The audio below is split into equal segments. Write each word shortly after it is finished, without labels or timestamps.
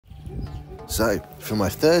So, for my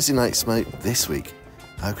Thursday night smoke this week,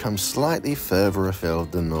 I've come slightly further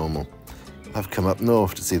afield than normal. I've come up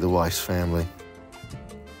north to see the wife's family.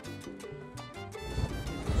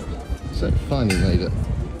 So, finally made it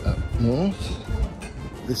up north.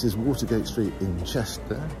 This is Watergate Street in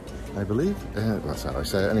Chester, I believe. That's how I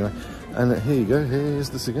say it anyway. And here you go, here's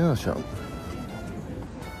the cigar shop.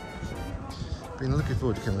 Been looking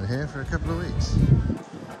forward to coming here for a couple of weeks.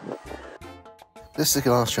 This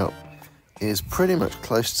cigar shop is pretty much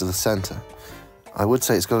close to the centre. I would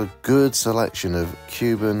say it's got a good selection of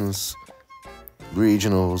Cubans,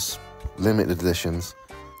 regionals, limited editions,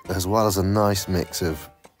 as well as a nice mix of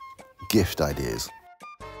gift ideas.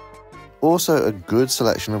 Also a good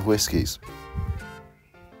selection of whiskies,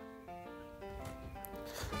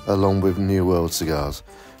 along with New World cigars,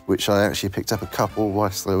 which I actually picked up a couple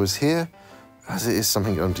whilst I was here, as it is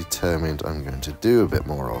something I'm determined I'm going to do a bit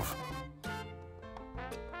more of.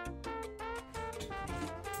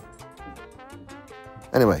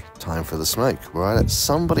 Anyway, time for the smoke, where I let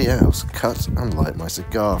somebody else cut and light my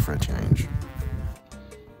cigar for a change.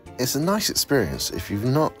 It's a nice experience. If you've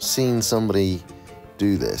not seen somebody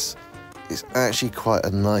do this, it's actually quite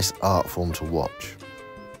a nice art form to watch.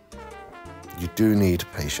 You do need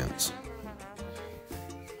patience.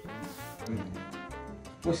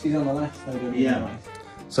 Whiskey's on the left, though, don't you? Yeah.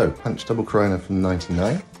 So, Punch Double Corona from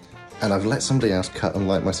 '99, and I've let somebody else cut and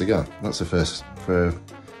light my cigar. That's the first for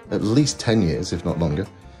at least 10 years, if not longer.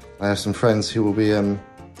 I have some friends who will be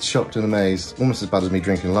shocked and amazed, almost as bad as me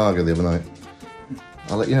drinking lager the other night.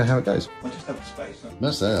 I'll let you know how it goes. I just have the space.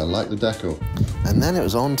 That's there, I like the decor. And then it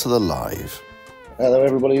was on to the live. Hello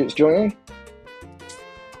everybody who's joining.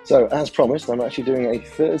 So, as promised, I'm actually doing a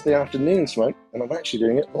Thursday afternoon smoke, and I'm actually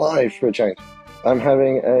doing it live for a change. I'm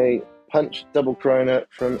having a Punch Double Corona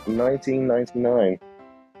from 1999.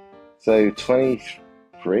 So,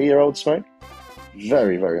 23-year-old smoke.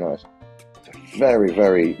 Very, very nice. It's a very,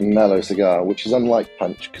 very mellow cigar, which is unlike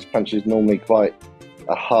Punch, because Punch is normally quite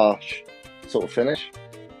a harsh sort of finish.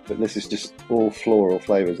 But this is just all floral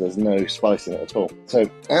flavours. There's no spice in it at all. So,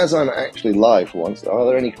 as I'm actually live for once, are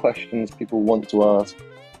there any questions people want to ask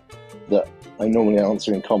that I normally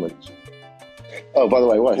answer in comments? Oh, by the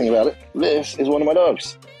way, what I think about it, this is one of my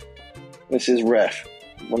dogs. This is Ref,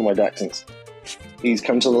 one of my Dachshunds. He's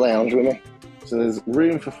come to the lounge with me. So there's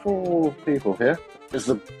room for 4 people here. There's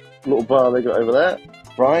the little bar they got over there.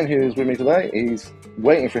 Brian, who is with me today, he's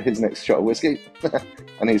waiting for his next shot of whiskey.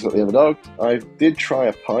 And he's got the other dog. I did try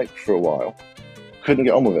a pipe for a while. Couldn't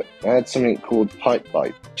get on with it. I had something called Pipe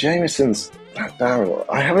Bite. Jameson's Black Barrel.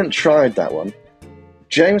 I haven't tried that one.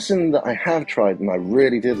 Jameson that I have tried and I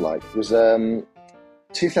really did like was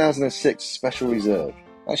 2006 Special Reserve.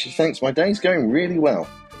 Actually, thanks, my day's going really well.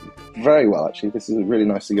 Very well, actually. This is a really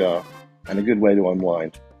nice cigar and a good way to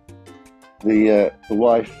unwind. The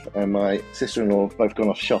wife and my sister-in-law have both gone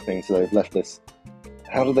off shopping, so they've left this,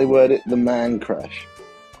 how do they word it, the man crash.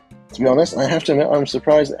 To be honest, I have to admit, I'm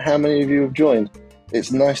surprised at how many of you have joined.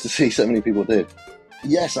 It's nice to see so many people did.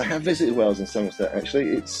 Yes, I have visited Wales and Somerset, actually.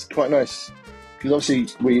 It's quite nice, because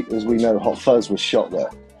obviously, as we know, Hot Fuzz was shot there.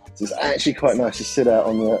 So it's actually quite nice to sit out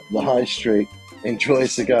on the high street, enjoy a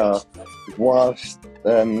cigar, whilst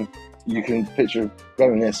you can picture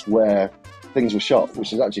reminisce where things were shot,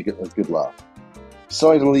 which is actually a good laugh.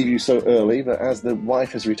 Sorry to leave you so early, but as the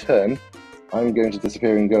wife has returned, I'm going to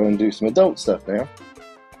disappear and go and do some adult stuff now.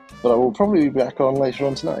 But I will probably be back on later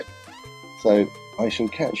on tonight. So I shall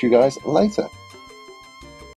catch you guys later.